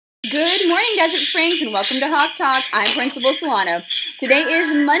Good morning, Desert Springs, and welcome to Hawk Talk. I'm Principal Solano. Today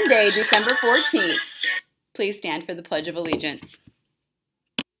is Monday, December 14th. Please stand for the Pledge of Allegiance.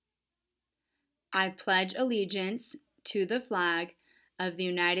 I pledge allegiance to the flag of the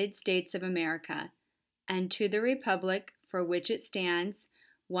United States of America and to the republic for which it stands,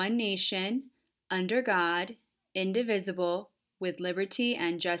 one nation, under God, indivisible, with liberty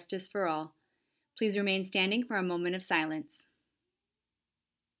and justice for all. Please remain standing for a moment of silence.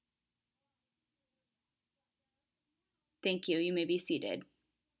 Thank you. You may be seated.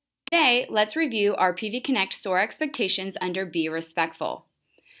 Today, let's review our PV Connect SOAR expectations under Be Respectful.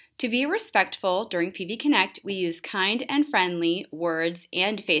 To be respectful during PV Connect, we use kind and friendly words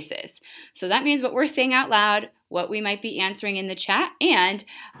and faces. So that means what we're saying out loud, what we might be answering in the chat, and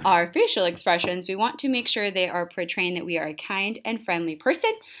our facial expressions. We want to make sure they are portraying that we are a kind and friendly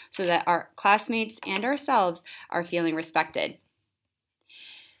person so that our classmates and ourselves are feeling respected.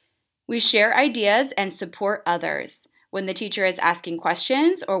 We share ideas and support others. When the teacher is asking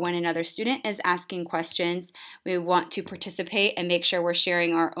questions or when another student is asking questions, we want to participate and make sure we're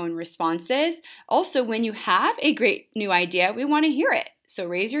sharing our own responses. Also, when you have a great new idea, we want to hear it. So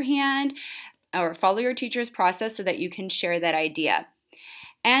raise your hand or follow your teacher's process so that you can share that idea.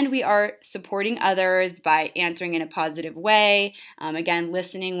 And we are supporting others by answering in a positive way, again,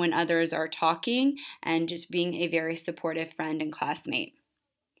 listening when others are talking, and just being a very supportive friend and classmate.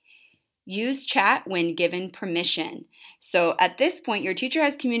 Use chat when given permission. So at this point, your teacher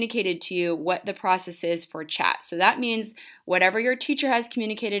has communicated to you what the process is for chat. So that means whatever your teacher has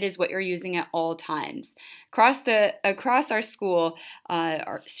communicated is what you're using at all times. Across our school,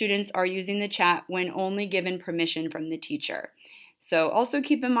 our students are using the chat when only given permission from the teacher. So also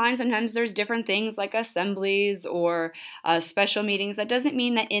keep in mind sometimes there's different things like assemblies or special meetings. That doesn't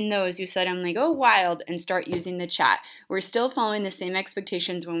mean that in those you suddenly go wild and start using the chat. We're still following the same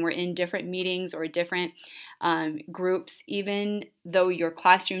expectations when we're in different meetings or different groups, even though your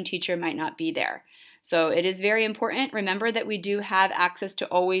classroom teacher might not be there. So it is very important. Remember that we do have access to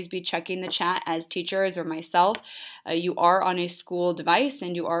always be checking the chat as teachers or myself. You are on a school device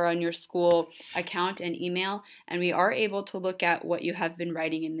and you are on your school account and email, and we are able to look at what you have been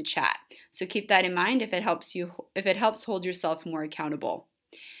writing in the chat. So keep that in mind if it helps hold yourself more accountable.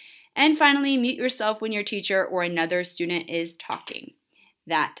 And finally, mute yourself when your teacher or another student is talking.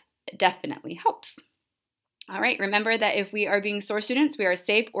 That definitely helps. All right, remember that if we are being SOAR students, we are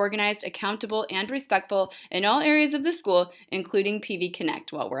safe, organized, accountable, and respectful in all areas of the school, including PV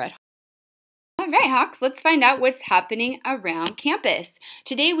Connect while we're at home. All right, Hawks, let's find out what's happening around campus.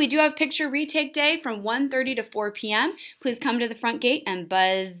 Today we do have picture retake day from 1:30 to 4 p.m. Please come to the front gate and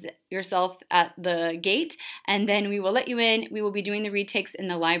buzz yourself at the gate, and then we will let you in. We will be doing the retakes in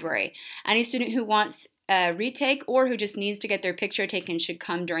the library. Any student who wants retake or who just needs to get their picture taken should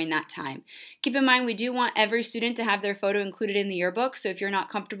come during that time. Keep in mind we do want every student to have their photo included in the yearbook, so if you're not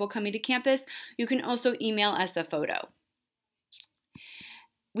comfortable coming to campus, you can also email us a photo.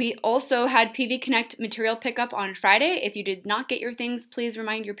 We also had PV Connect material pickup on Friday. If you did not get your things, please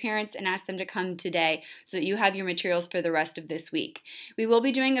remind your parents and ask them to come today so that you have your materials for the rest of this week. We will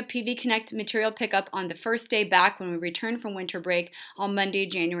be doing a PV Connect material pickup on the first day back when we return from winter break on Monday,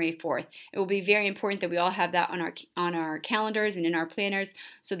 January 4th. It will be very important that we all have that on our calendars and in our planners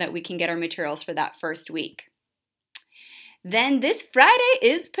so that we can get our materials for that first week. Then this Friday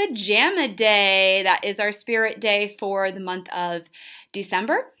is Pajama Day. That is our spirit day for the month of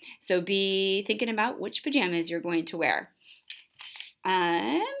December. So be thinking about which pajamas you're going to wear.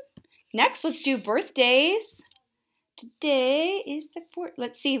 Next, let's do birthdays. Today is the 4th.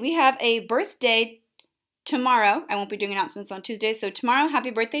 Let's see, we have a birthday tomorrow. I won't be doing announcements on Tuesday. So tomorrow, happy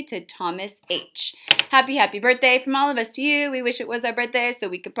birthday to Thomas H. Happy birthday from all of us to you. We wish it was our birthday so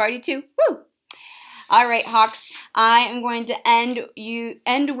we could party too. Woo! All right, Hawks, I am going to end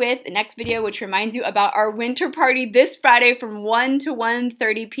with the next video, which reminds you about our winter party this Friday from 1 to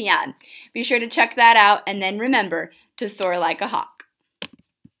 1:30 p.m. Be sure to check that out, and then remember to soar like a hawk.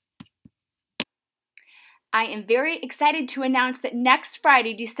 I am very excited to announce that next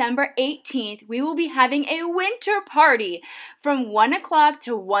Friday, December 18th, we will be having a winter party from 1 o'clock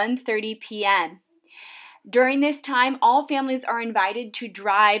to 1:30 p.m. During this time, all families are invited to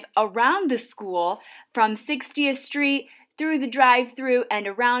drive around the school from 60th Street through the drive-thru and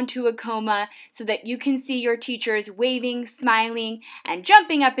around to Acoma so that you can see your teachers waving, smiling, and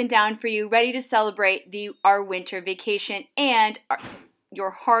jumping up and down for you, ready to celebrate our winter vacation and your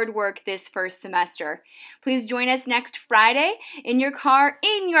hard work this first semester. Please join us next Friday in your car,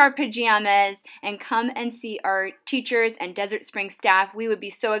 in your pajamas, and come and see our teachers and Desert Springs staff. We would be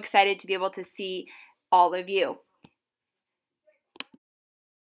so excited to be able to see all of you.